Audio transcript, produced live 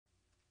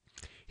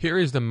Here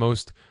is the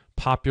most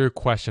popular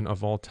question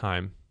of all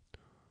time.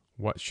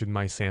 What should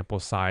my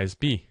sample size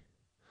be?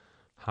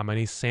 How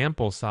many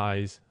samples do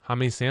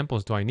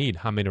I need?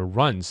 How many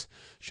runs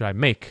should I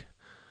make?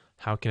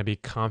 How can I be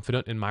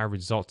confident in my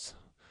results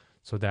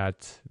so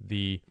that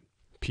the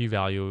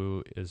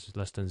p-value is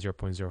less than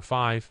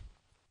 0.05?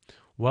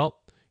 Well,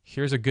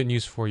 here's a good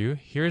news for you.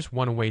 Here's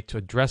one way to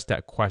address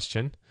that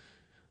question,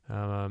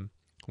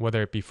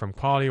 whether it be from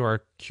quality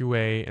or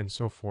QA and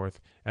so forth,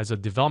 as a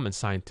development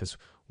scientist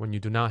when you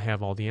do not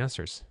have all the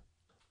answers.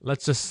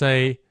 Let's just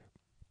say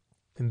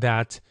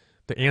that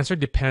the answer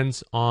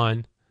depends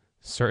on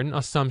certain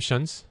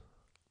assumptions,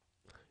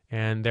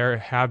 and there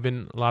have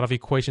been a lot of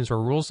equations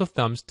or rules of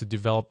thumbs to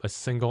develop a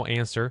single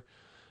answer.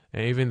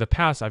 And even in the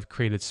past, I've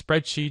created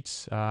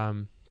spreadsheets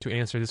to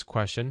answer this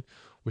question,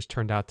 which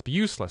turned out to be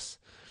useless.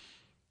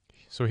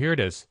 So here it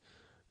is.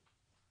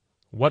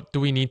 What do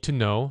we need to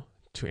know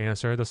to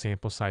answer the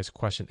sample size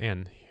question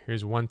N?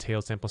 Here's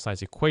one-tailed sample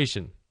size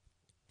equation.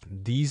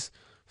 These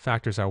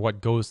factors are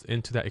what goes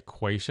into that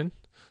equation.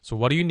 So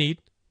what do you need?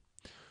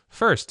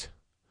 First,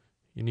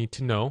 you need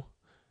to know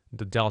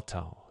the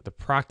delta, the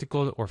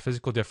practical or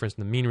physical difference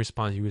in the mean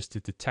response used to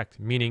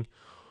detect. Meaning,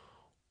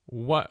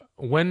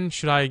 when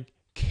should I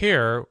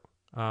care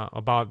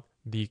about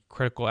the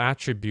critical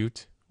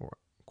attribute or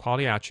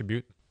quality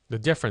attribute, the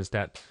difference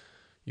that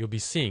you'll be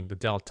seeing, the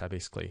delta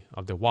basically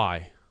of the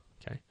y.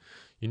 Okay,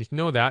 you need to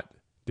know that,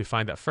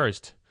 define that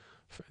first.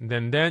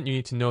 Then you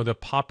need to know the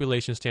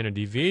population standard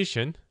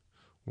deviation,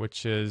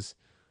 which is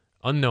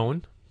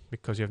unknown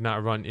because you have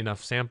not run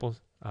enough sample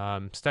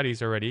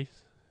studies already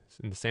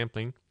in the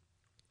sampling.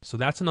 So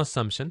that's an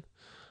assumption.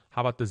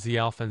 How about the Z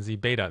alpha and Z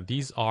beta?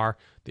 These are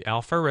the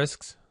alpha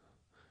risks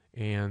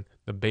and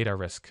the beta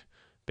risk.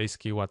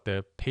 Basically what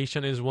the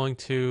patient is willing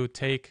to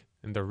take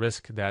and the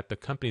risk that the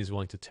company is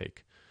willing to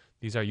take.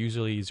 These are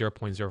usually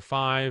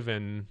 0.05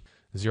 and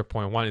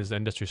 0.1 is the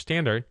industry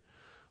standard,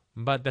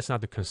 but that's not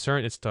the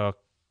concern. It's the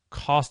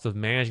cost of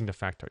managing the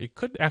factor. It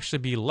could actually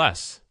be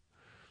less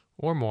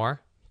or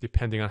more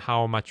depending on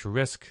how much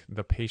risk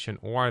the patient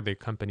or the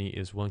company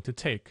is willing to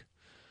take.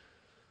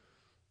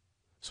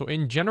 So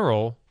in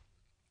general,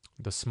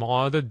 the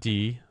smaller the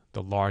D,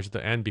 the larger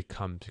the N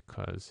becomes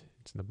because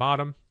it's in the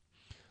bottom.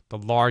 The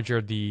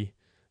larger the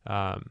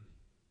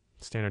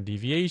standard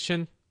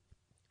deviation,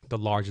 the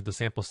larger the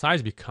sample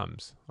size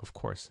becomes, of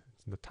course,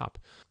 it's in the top.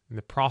 In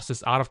the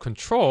process out of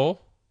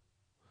control,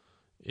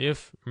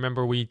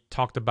 remember we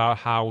talked about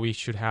how we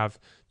should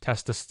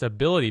test the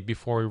stability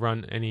before we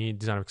run any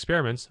design of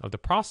experiments of the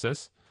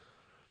process,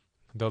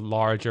 the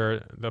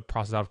larger the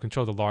process out of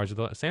control, the larger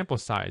the sample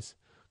size,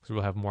 because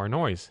we'll have more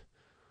noise.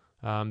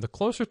 The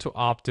closer to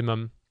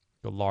optimum,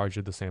 the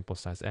larger the sample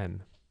size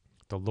N.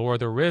 The lower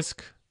the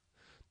risk,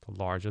 the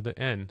larger the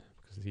N,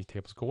 because these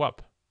tables go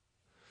up.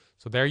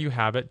 So there you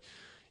have it.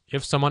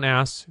 If someone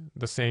asks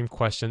the same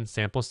question,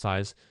 sample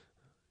size,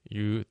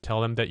 you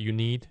tell them that you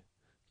need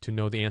to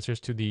know the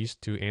answers to these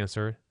to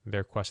answer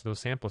their question of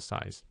sample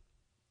size.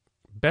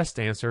 Best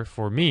answer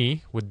for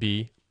me would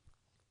be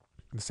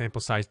the sample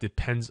size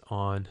depends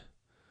on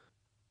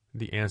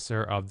the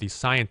answer of the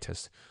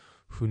scientist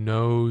who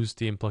knows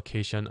the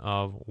implication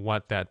of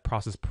what that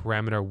process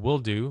parameter will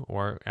do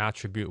or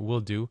attribute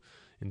will do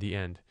in the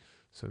end.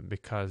 So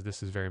because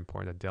this is very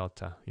important, the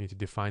delta, you need to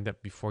define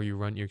that before you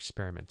run your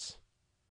experiments.